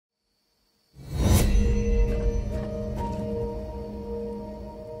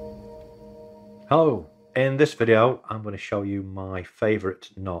Hello, in this video I'm going to show you my favourite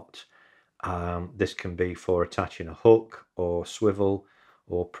knot. This can be for attaching a hook or swivel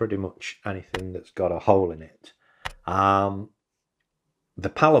or pretty much anything that's got a hole in it. The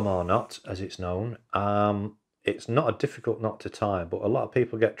Palomar knot, as it's known, it's not a difficult knot to tie, but a lot of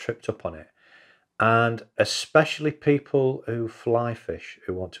people get tripped up on it. And especially people who fly fish,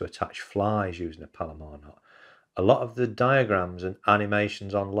 who want to attach flies using a Palomar knot. A lot of the diagrams and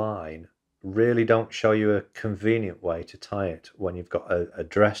animations online really don't show you a convenient way to tie it when you've got a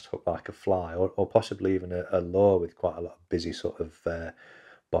dressed hook like a fly, or possibly even a lure with quite a lot of busy sort of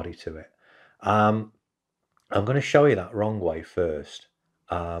body to it. I'm going to show you that wrong way first.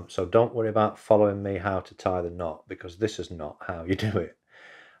 So don't worry about following me how to tie the knot, because this is not how you do it.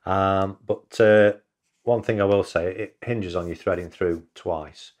 But one thing I will say, it hinges on you threading through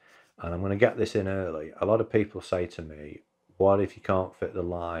twice. And I'm going to get this in early. A lot of people say to me, what if you can't fit the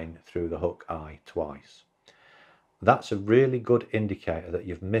line through the hook eye twice? That's a really good indicator that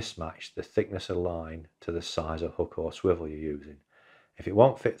you've mismatched the thickness of line to the size of hook or swivel you're using. If it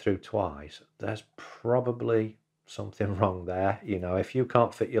won't fit through twice, there's probably something wrong there. You know, if you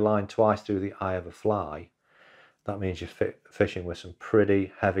can't fit your line twice through the eye of a fly, that means you're fishing with some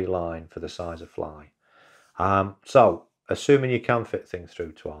pretty heavy line for the size of fly. So assuming you can fit things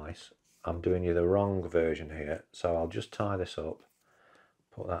through twice, I'm doing you the wrong version here. So I'll just tie this up,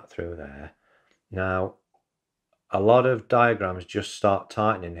 put that through there. Now, a lot of diagrams just start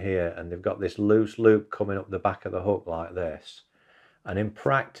tightening here and they've got this loose loop coming up the back of the hook like this. And in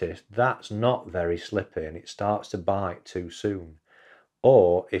practice, that's not very slippy and it starts to bite too soon.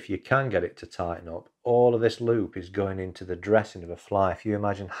 Or if you can get it to tighten up, all of this loop is going into the dressing of a fly. If you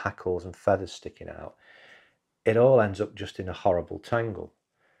imagine hackles and feathers sticking out, it all ends up just in a horrible tangle.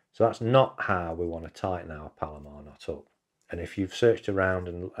 So that's not how we want to tighten our Palomar knot up. And if you've searched around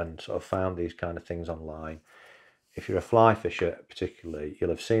and sort of found these kind of things online, if you're a fly fisher particularly, you'll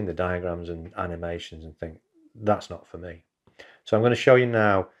have seen the diagrams and animations and think, that's not for me. So I'm going to show you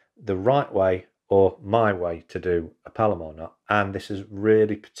now the right way, or my way, to do a Palomar knot. And this is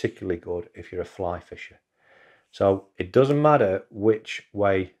really particularly good if you're a fly fisher. So it doesn't matter which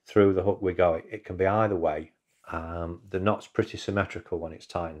way through the hook we go. It can be either way. The knot's pretty symmetrical when it's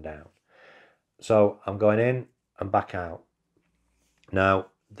tightened down. So I'm going in and back out. Now,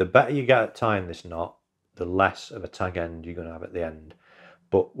 the better you get at tying this knot, the less of a tag end you're going to have at the end.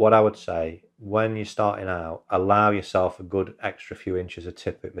 But what I would say, when you're starting out, allow yourself a good extra few inches of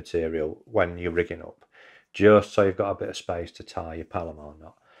tippet material when you're rigging up, just so you've got a bit of space to tie your Palomar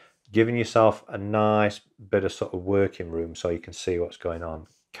knot. Giving yourself a nice bit of sort of working room so you can see what's going on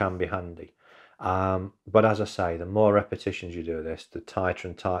can be handy. But as I say, the more repetitions you do this, the tighter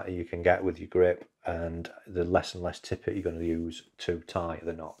and tighter you can get with your grip, and less tippet you're going to use to tie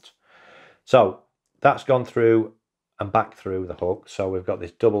the knot. So that's gone through and back through the hook. So we've got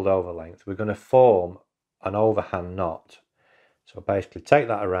this doubled over length. We're going to form an overhand knot. So basically take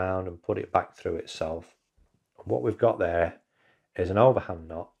that around and put it back through itself. And what we've got there is an overhand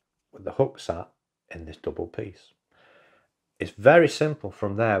knot with the hook sat in this double piece. It's very simple.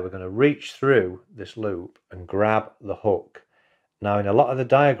 From there, we're going to reach through this loop and grab the hook. Now, in a lot of the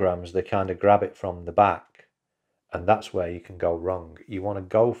diagrams, they kind of grab it from the back, and that's where you can go wrong. You want to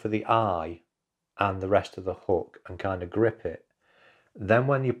go for the eye and the rest of the hook and kind of grip it. Then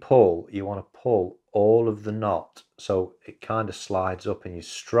when you pull, you want to pull all of the knot so it kind of slides up, and you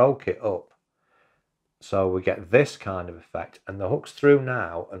stroke it up. So we get this kind of effect, and the hook's through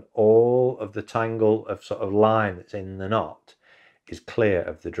now, and all of the tangle of sort of line that's in the knot is clear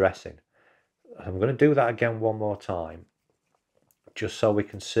of the dressing. I'm going to do that again one more time, just so we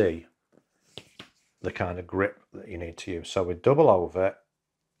can see the kind of grip that you need to use. So we double over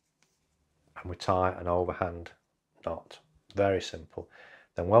and we tie an overhand knot. Very simple.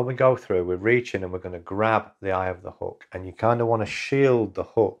 Then when we go through, we're reaching and we're going to grab the eye of the hook, and you kind of want to shield the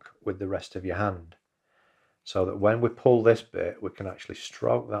hook with the rest of your hand, so that when we pull this bit, we can actually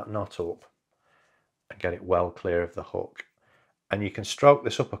stroke that knot up and get it well clear of the hook. And you can stroke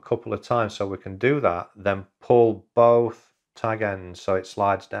this up a couple of times, so we can do that, then pull both tag ends so it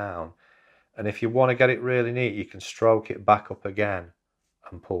slides down. And if you want to get it really neat, you can stroke it back up again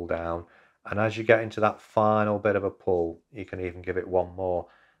and pull down. And as you get into that final bit of a pull, you can even give it one more.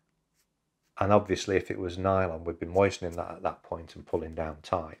 And obviously, if it was nylon, we'd be moistening that at that point and pulling down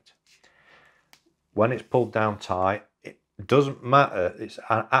tight. When it's pulled down tight, it doesn't matter. It's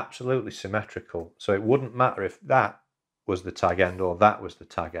absolutely symmetrical. So it wouldn't matter if that was the tag end or that was the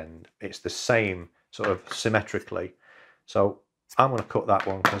tag end. It's the same sort of symmetrically. So I'm going to cut that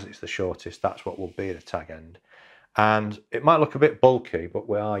one because it's the shortest. That's what will be the tag end. And it might look a bit bulky, but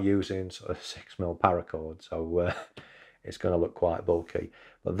we are using sort of 6mm paracord, so it's going to look quite bulky.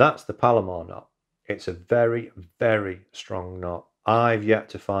 But that's the Palomar knot. It's a very, very strong knot. I've yet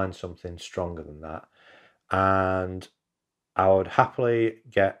to find something stronger than that. And I would happily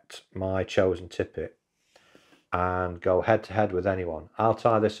get my chosen tippet and go head to head with anyone. I'll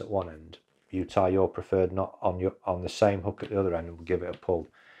tie this at one end. You tie your preferred knot on the same hook at the other end, and we'll give it a pull.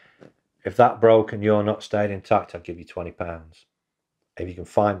 If that broke and your knot stayed intact, I'd give you £20. If you can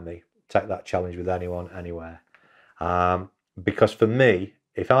find me, take that challenge with anyone, anywhere. Because for me,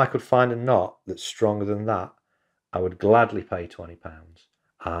 if I could find a knot that's stronger than that, I would gladly pay £20.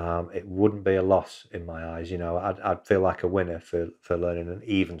 It wouldn't be a loss in my eyes. You know, I'd feel like a winner for learning an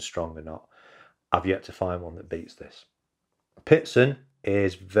even stronger knot. I've yet to find one that beats this. Pearson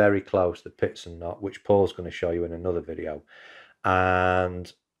is very close to the Pearson knot, which Paul's going to show you in another video.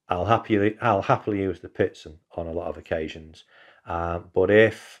 And I'll happily use the Pearson on a lot of occasions. But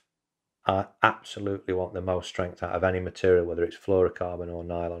if I absolutely want the most strength out of any material, whether it's fluorocarbon or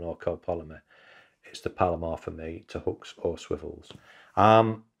nylon or copolymer, it's the Palomar for me to hooks or swivels.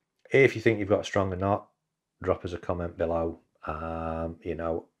 If you think you've got a stronger knot, drop us a comment below. You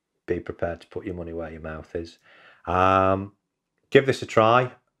know, be prepared to put your money where your mouth is. Give this a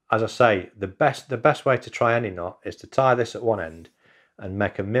try. As I say, the best way to try any knot is to tie this at one end and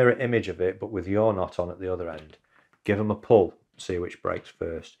make a mirror image of it, but with your knot on at the other end. Give them a pull, see which breaks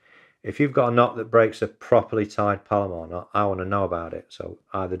first. If you've got a knot that breaks a properly tied Palomar knot, I want to know about it. So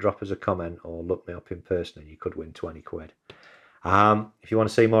either drop us a comment or look me up in person and you could win 20 quid. If you want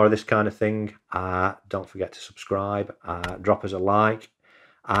to see more of this kind of thing, don't forget to subscribe, drop us a like,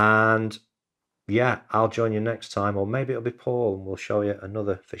 and yeah, I'll join you next time, or maybe it'll be Paul and we'll show you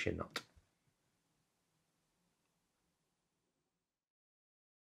another fishing knot.